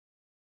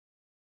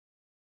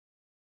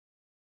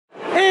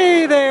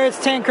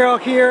Tanker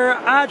out here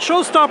at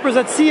Showstoppers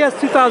at CES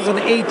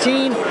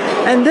 2018,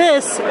 and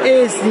this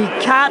is the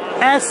Cat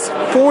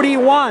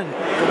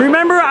S41.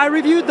 Remember, I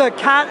reviewed the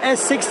Cat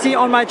S60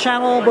 on my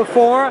channel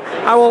before.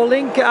 I will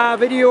link a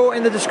video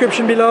in the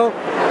description below.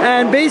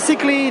 And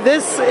basically,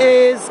 this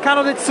is kind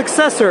of its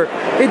successor.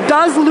 It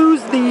does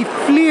lose the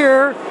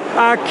FLIR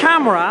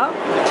camera,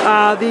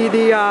 the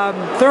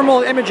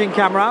thermal imaging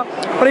camera,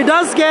 but it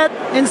does get,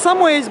 in some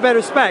ways,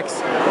 better specs.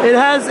 It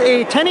has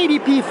a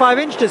 1080p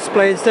 5-inch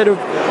display instead of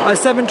a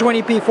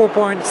 720p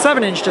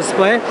 4.7-inch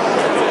display.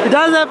 It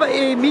does have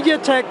a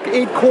MediaTek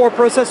 8-core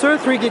processor,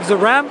 3 gigs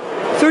of RAM,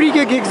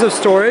 30 gigs of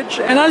storage,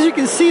 and as you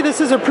can see,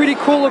 this is a pretty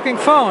cool looking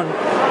phone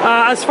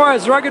as far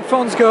as rugged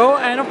phones go.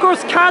 And of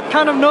course, Cat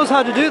kind of knows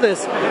how to do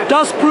this.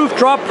 Dust-proof,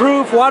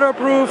 drop-proof,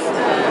 waterproof,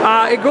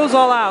 it goes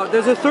all out.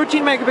 There's a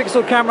 13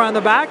 megapixel camera on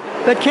the back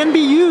that can be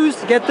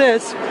used, get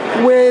this,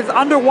 with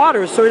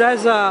underwater. So it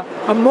has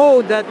a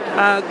mode that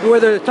where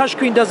the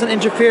touchscreen doesn't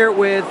interfere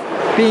with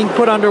being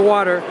put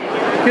underwater.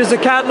 Here's the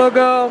Cat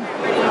logo.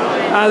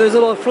 There's a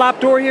little flap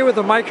door here with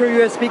a micro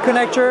USB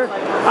connector.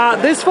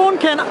 This phone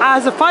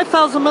has a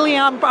 5,000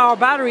 milliamp hour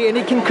battery, and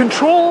it can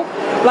control,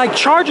 like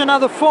charge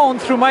another phone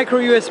through micro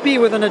USB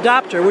with an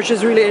adapter, which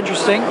is really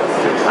interesting.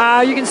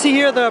 You can see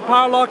here the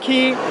power lock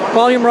key,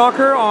 volume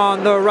rocker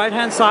on the right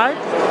hand side.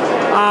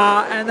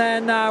 And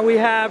then we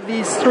have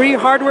these 3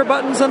 hardware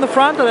buttons on the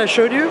front that I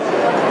showed you,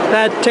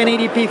 that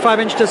 1080p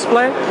 5-inch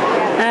display.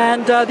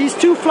 And these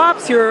 2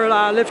 flaps here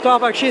lift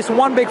off. Actually, it's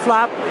one big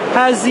flap,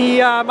 has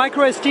the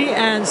micro SD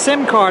and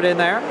SIM card in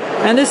there.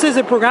 And this is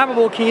a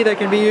programmable key that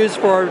can be used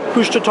for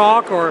push to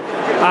talk or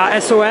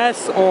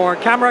SOS or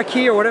camera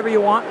key or whatever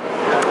you want.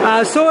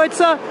 So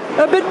it's a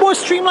bit more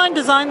streamlined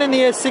design than the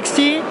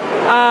S60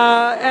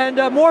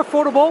 and more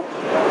affordable,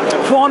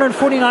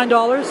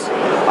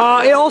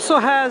 $449. It also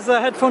has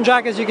a headphone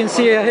jack, as you can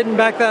see, hidden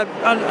back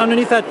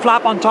underneath that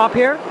flap on top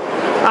here.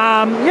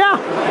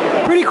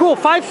 Yeah, pretty cool.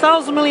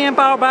 5,000 milliamp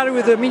hour battery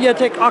with a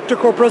MediaTek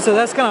octa-core processor.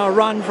 That's gonna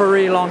run for a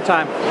really long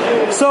time.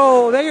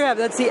 So there you have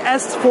it. That's the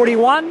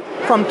S41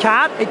 from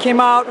Cat. It came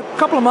out a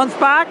couple of months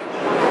back.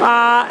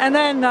 And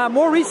then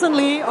more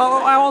recently,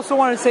 I also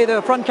want to say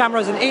the front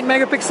camera is an 8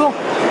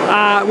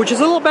 megapixel, which is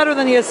a little better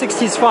than the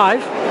S60's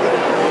 5.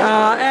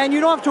 And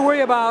you don't have to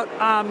worry about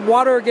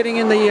water getting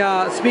in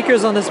the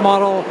speakers on this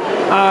model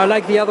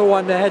like the other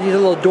one that had these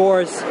little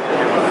doors.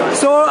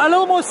 So a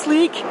little more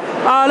sleek,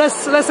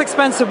 less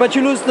expensive, but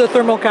you lose the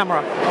thermal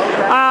camera.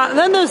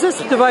 Then there's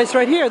this device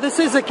right here. This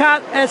is a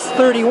Cat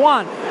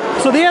S31.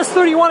 So the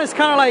S31 is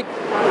kind of like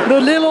the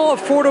little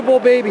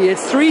affordable baby.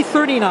 It's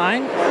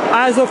 $339,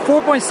 has a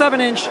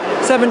 4.7-inch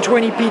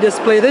 720p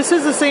display. This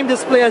is the same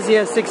display as the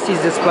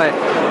S60's display,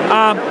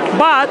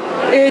 but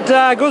it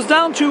goes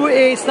down to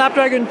a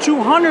Snapdragon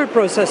 200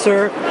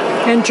 processor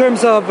in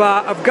terms of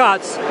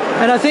guts.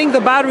 And I think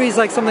the battery is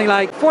like something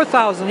like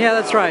 4,000. Yeah,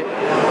 that's right.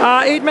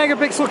 8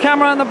 megapixel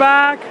camera on the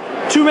back,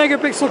 2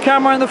 megapixel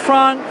camera in the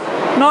front.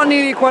 Not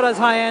nearly quite as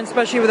high-end,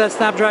 especially with that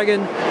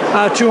Snapdragon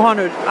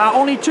 200.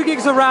 Only 2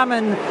 gigs of RAM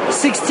and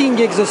 16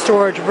 gigs of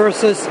storage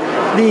versus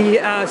the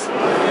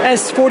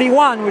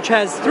S41, which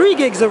has 3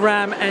 gigs of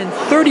RAM and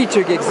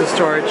 32 gigs of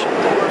storage.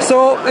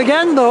 So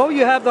again, though,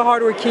 you have the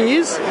hardware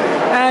keys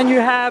and you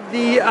have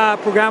the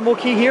programmable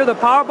key here. The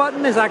power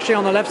button is actually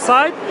on the left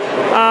side.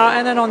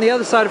 And then on the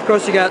other side, of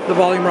course, you got the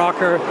volume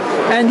rocker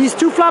and these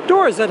 2 flap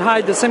doors that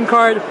hide the SIM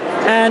card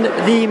and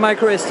the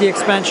micro SD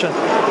expansion.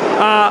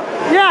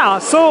 Yeah,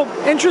 so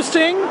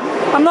interesting.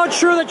 I'm not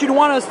sure that you'd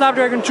want a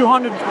Snapdragon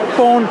 200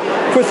 phone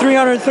for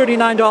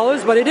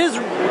 $339, but it is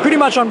pretty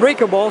much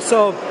unbreakable,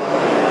 so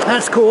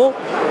that's cool.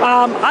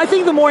 I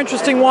think the more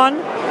interesting one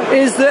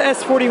is the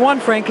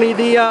S41, frankly.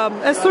 The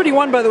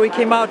S31, by the way,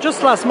 came out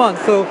just last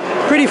month, so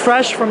pretty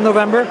fresh from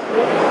November.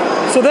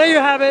 So there you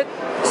have it.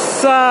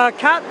 It's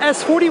Cat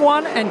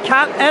S41 and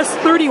Cat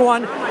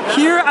S31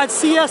 here at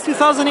CES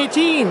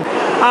 2018.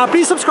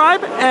 Please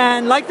subscribe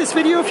and like this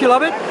video if you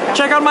love it.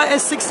 Check out my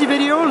S60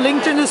 video,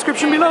 linked in the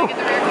description below.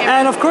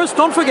 And of course,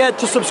 don't forget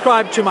to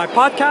subscribe to my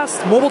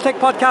podcast,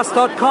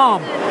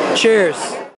 mobiletechpodcast.com. Cheers.